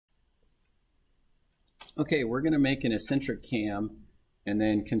Okay, we're going to make an eccentric cam and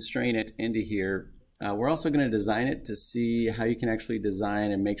then constrain it into here. We're also going to design it to see how you can actually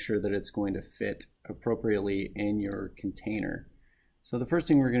design and make sure that it's going to fit appropriately in your container. So the first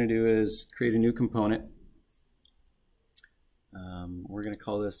thing we're going to do is create a new component. We're going to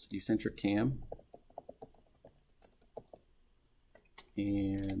call this eccentric cam.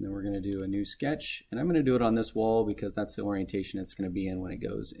 And then we're going to do a new sketch. And I'm going to do it on this wall because that's the orientation it's going to be in when it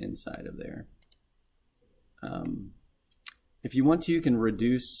goes inside of there. If you want to, you can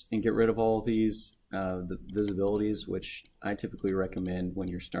reduce and get rid of all of these the visibilities, which I typically recommend when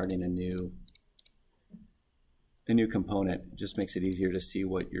you're starting a new component. It just makes it easier to see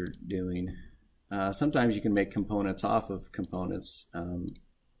what you're doing. Sometimes you can make components off of components,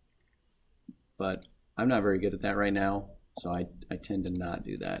 but I'm not very good at that right now, so I tend to not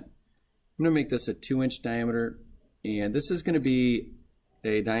do that. I'm going to make this a 2-inch diameter, and this is going to be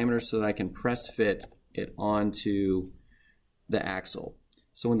a diameter so that I can press fit it onto the axle.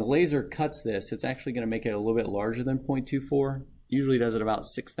 So when the laser cuts this, it's actually going to make it a little bit larger than 0.24. Usually does it about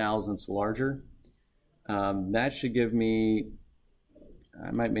 0.06 larger. That should give me,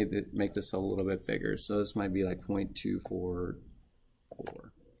 I might make this a little bit bigger. So this might be like 0.244.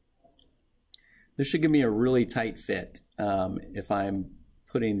 This should give me a really tight fit if I'm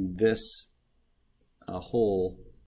putting this hole